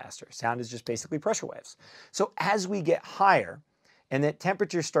sound faster. Sound is just basically pressure waves. So as we get higher and that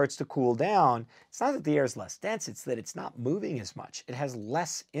temperature starts to cool down, it's not that the air is less dense, it's that it's not moving as much. It has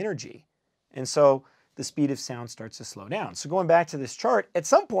less energy. And so the speed of sound starts to slow down. So going back to this chart, at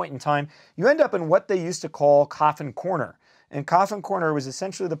some point in time, you end up in what they used to call coffin corner. And coffin corner was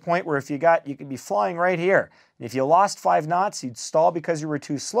essentially the point where you could be flying right here. And if you lost 5 knots, you'd stall because you were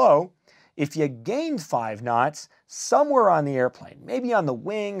too slow. If you gained 5 knots, somewhere on the airplane, maybe on the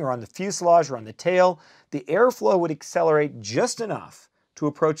wing or on the fuselage or on the tail, the airflow would accelerate just enough to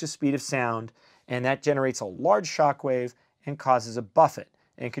approach the speed of sound, and that generates a large shock wave and causes a buffet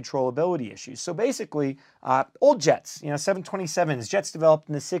and controllability issues. So basically, old jets, 727s, jets developed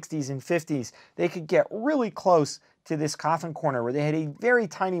in the 60s and 50s, they could get really close to this coffin corner where they had a very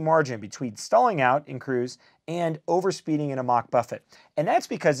tiny margin between stalling out in cruise and overspeeding in a Mach buffet. And that's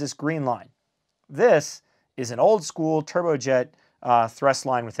because this green line, this is an old school turbojet thrust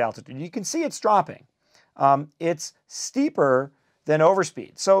line with altitude. You can see it's dropping. It's steeper than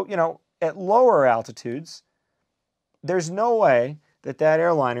overspeed. So, at lower altitudes, there's no way that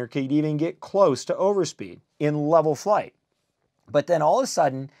airliner could even get close to overspeed in level flight. But then all of a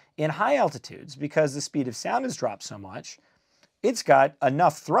sudden, in high altitudes, because the speed of sound has dropped so much, it's got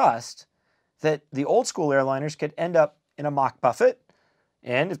enough thrust that the old school airliners could end up in a Mach buffet,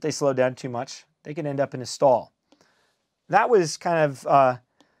 and if they slow down too much, they could end up in a stall. That was kind of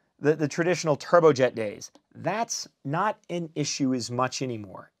the traditional turbojet days. That's not an issue as much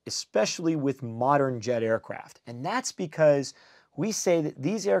anymore, especially with modern jet aircraft. And that's because we say that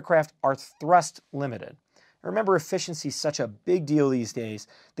these aircraft are thrust limited. Remember, efficiency is such a big deal these days.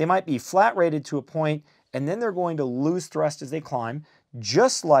 They might be flat rated to a point, and then they're going to lose thrust as they climb,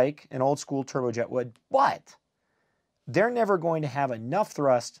 just like an old school turbojet would, but they're never going to have enough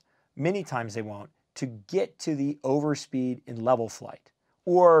thrust, many times they won't, to get to the overspeed in level flight.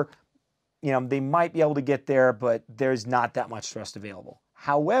 Or, they might be able to get there, but there's not that much thrust available.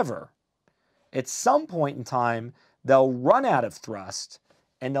 However, at some point in time, they'll run out of thrust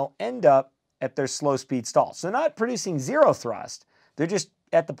and they'll end up at their slow speed stall. So they're not producing zero thrust. They're just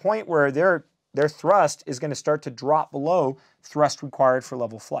at the point where their thrust is going to start to drop below thrust required for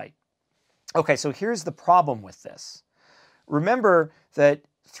level flight. Okay, so here's the problem with this. Remember that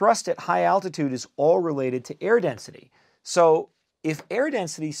thrust at high altitude is all related to air density. So if air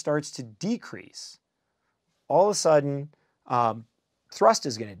density starts to decrease, all of a sudden thrust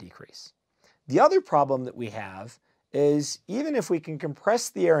is going to decrease. The other problem that we have is even if we can compress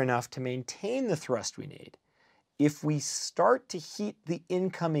the air enough to maintain the thrust we need, if we start to heat the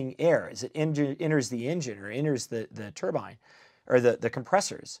incoming air as it enters the engine or enters the turbine or the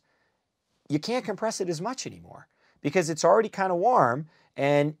compressors, you can't compress it as much anymore because it's already kind of warm,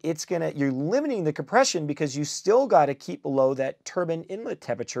 and you're limiting the compression because you still got to keep below that turbine inlet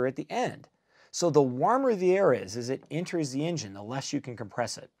temperature at the end. So the warmer the air is as it enters the engine, the less you can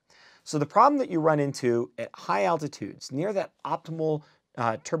compress it. So the problem that you run into at high altitudes, near that optimal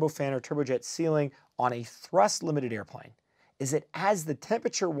turbofan or turbojet ceiling on a thrust-limited airplane, is that as the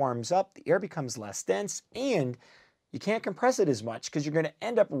temperature warms up, the air becomes less dense, and you can't compress it as much because you're going to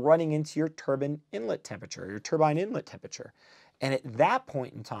end up running into your turbine inlet temperature, your turbine inlet temperature. And at that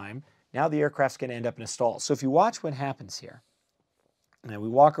point in time, now the aircraft's going to end up in a stall. So if you watch what happens here, and we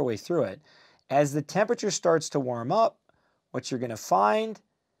walk our way through it, as the temperature starts to warm up, what you're going to find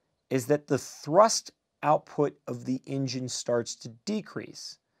is that the thrust output of the engine starts to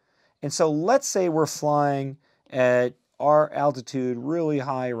decrease. And so let's say we're flying at our altitude really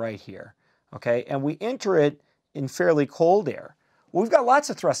high right here, okay? And we enter it in fairly cold air. Well, we've got lots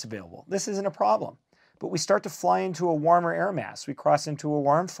of thrust available. This isn't a problem. But we start to fly into a warmer air mass. We cross into a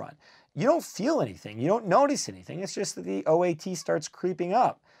warm front. You don't feel anything. You don't notice anything. It's just that the OAT starts creeping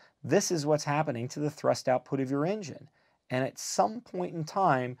up. This is what's happening to the thrust output of your engine. And at some point in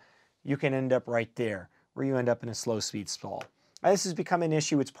time, you can end up right there, where you end up in a slow speed stall. This has become an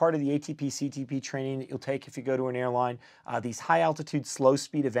issue. It's part of the ATP, CTP training that you'll take if you go to an airline. These high altitude, slow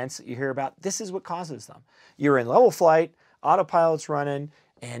speed events that you hear about, this is what causes them. You're in level flight, autopilot's running,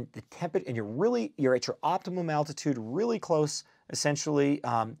 and the temperature, and you're at your optimum altitude, really close, essentially,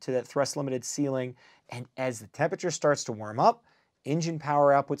 to that thrust limited ceiling. And as the temperature starts to warm up, engine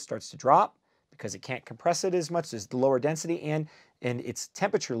power output starts to drop because it can't compress it as much as the lower density, and it's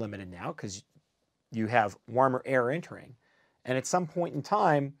temperature limited now because you have warmer air entering. And at some point in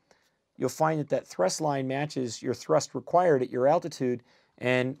time, you'll find that that thrust line matches your thrust required at your altitude,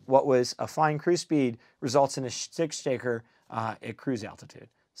 and what was a fine cruise speed results in a stick shaker at cruise altitude.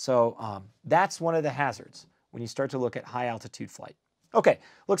 So that's one of the hazards when you start to look at high altitude flight. Okay,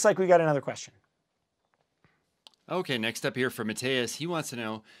 looks like we got another question. Okay, next up here from Mateus, he wants to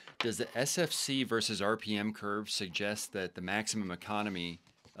know, does the SFC versus RPM curve suggest that the maximum economy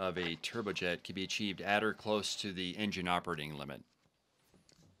of a turbojet can be achieved at or close to the engine operating limit?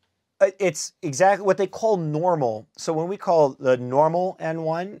 It's exactly what they call normal. So when we call the normal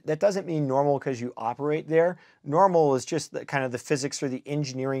N1, that doesn't mean normal because you operate there. Normal is just kind of the physics or the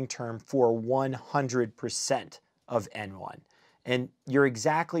engineering term for 100% of N1. And you're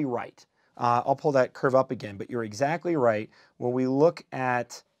exactly right. I'll pull that curve up again, but you're exactly right. When we look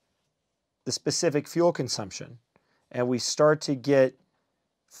at the specific fuel consumption and we start to get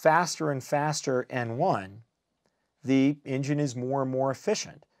faster and faster N1, the engine is more and more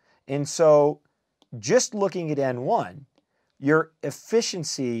efficient. And so just looking at N1, your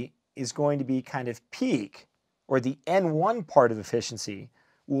efficiency is going to be kind of peak, or the N1 part of efficiency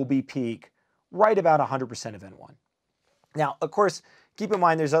will be peak right about 100% of N1. Now, of course, keep in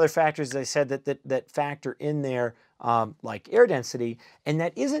mind there's other factors, as I said, that factor in there, like air density, and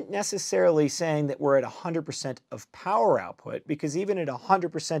that isn't necessarily saying that we're at 100% of power output, because even at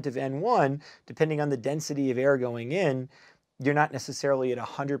 100% of N1, depending on the density of air going in, you're not necessarily at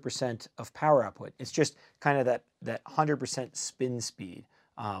 100% of power output. It's just kind of that 100% spin speed.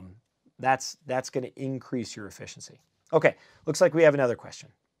 That's going to increase your efficiency. Okay, looks like we have another question.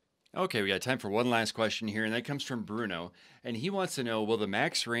 Okay, we got time for one last question here, and that comes from Bruno. And he wants to know, will the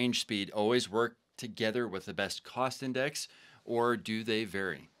max range speed always work together with the best cost index, or do they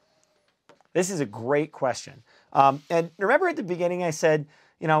vary? This is a great question. And remember at the beginning I said,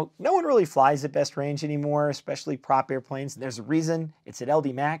 no one really flies at best range anymore, especially prop airplanes. There's a reason. It's at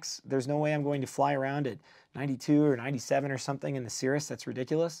LD max. There's no way I'm going to fly around at 92 or 97 or something in the Cirrus. That's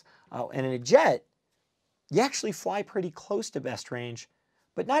ridiculous. And in a jet, you actually fly pretty close to best range,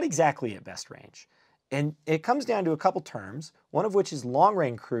 but not exactly at best range. And it comes down to a couple terms, one of which is long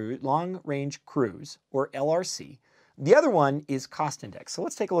range cruise, or LRC. The other one is cost index. So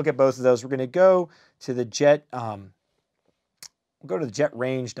let's take a look at both of those. We're going to go to the jet, jet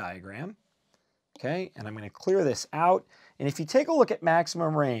range diagram. Okay, and I'm going to clear this out. And if you take a look at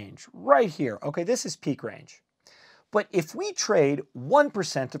maximum range right here, okay, this is peak range. But if we trade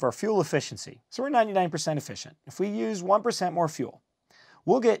 1% of our fuel efficiency, so we're 99% efficient, if we use 1% more fuel,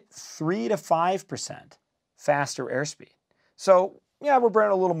 we'll get 3 to 5% faster airspeed. So yeah, we're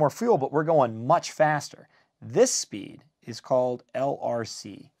burning a little more fuel, but we're going much faster. This speed is called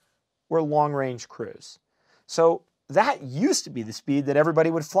LRC, or long range cruise. So that used to be the speed that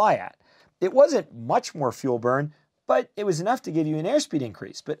everybody would fly at. It wasn't much more fuel burn, but it was enough to give you an airspeed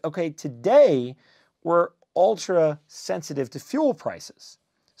increase. But okay, today we're ultra sensitive to fuel prices.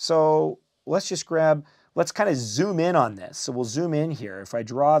 So let's kind of zoom in on this. So we'll zoom in here. If I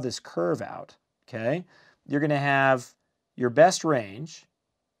draw this curve out, okay, you're going to have your best range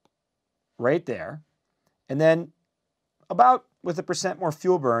right there. And then about with a percent more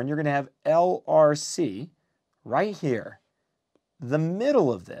fuel burn, you're going to have LRC right here. The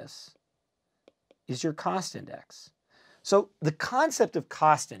middle of this is your cost index. So the concept of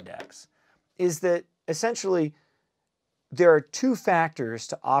cost index is that essentially there are two factors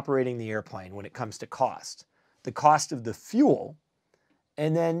to operating the airplane when it comes to cost. The cost of the fuel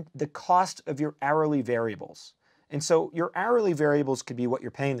and then the cost of your hourly variables. And so your hourly variables could be what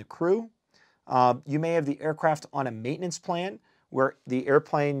you're paying the crew. You may have the aircraft on a maintenance plan where the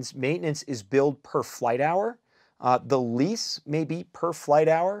airplane's maintenance is billed per flight hour. The lease may be per flight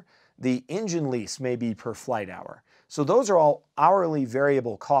hour. The engine lease may be per flight hour. So those are all hourly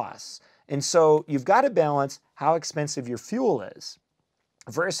variable costs. And so you've got to balance how expensive your fuel is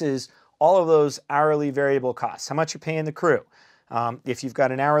versus all of those hourly variable costs. How much you're paying the crew. If you've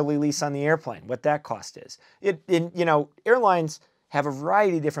got an hourly lease on the airplane, what that cost is. Airlines have a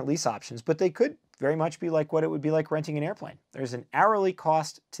variety of different lease options, but they could very much be like what it would be like renting an airplane. There's an hourly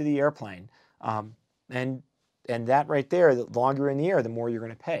cost to the airplane, and that right there, the longer you're in the air, the more you're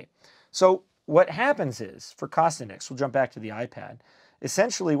going to pay. So what happens is, for cost index, we'll jump back to the iPad.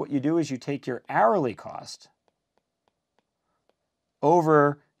 Essentially what you do is you take your hourly cost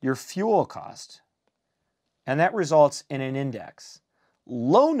over your fuel cost, and that results in an index.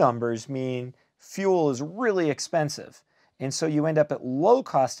 Low numbers mean fuel is really expensive, and so you end up at low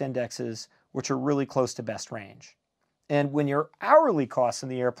cost indexes, which are really close to best range. And when your hourly costs in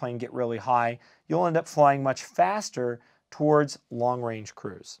the airplane get really high, you'll end up flying much faster towards long-range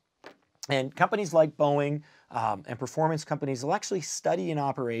cruise. And companies like Boeing and performance companies will actually study an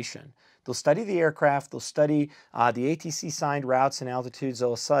operation. They'll study the aircraft, they'll study the ATC-signed routes and altitudes,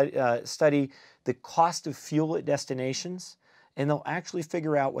 they'll study the cost of fuel at destinations, and they'll actually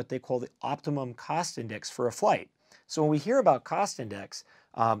figure out what they call the optimum cost index for a flight. So when we hear about cost index,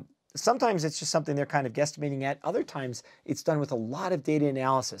 sometimes it's just something they're kind of guesstimating at. Other times it's done with a lot of data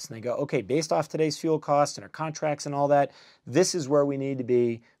analysis. And they go, okay, based off today's fuel costs and our contracts and all that, this is where we need to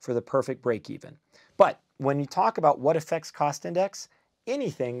be for the perfect break even. But when you talk about what affects cost index,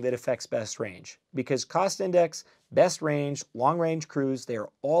 anything that affects best range, because cost index, best range, long range cruise, they are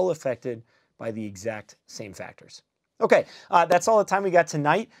all affected by the exact same factors. Okay, that's all the time we got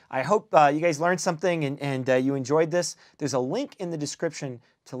tonight. I hope you guys learned something and you enjoyed this. There's a link in the description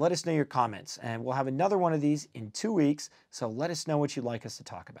to let us know your comments, and we'll have another one of these in 2 weeks, so let us know what you'd like us to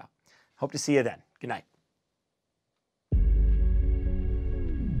talk about. Hope to see you then. Good night.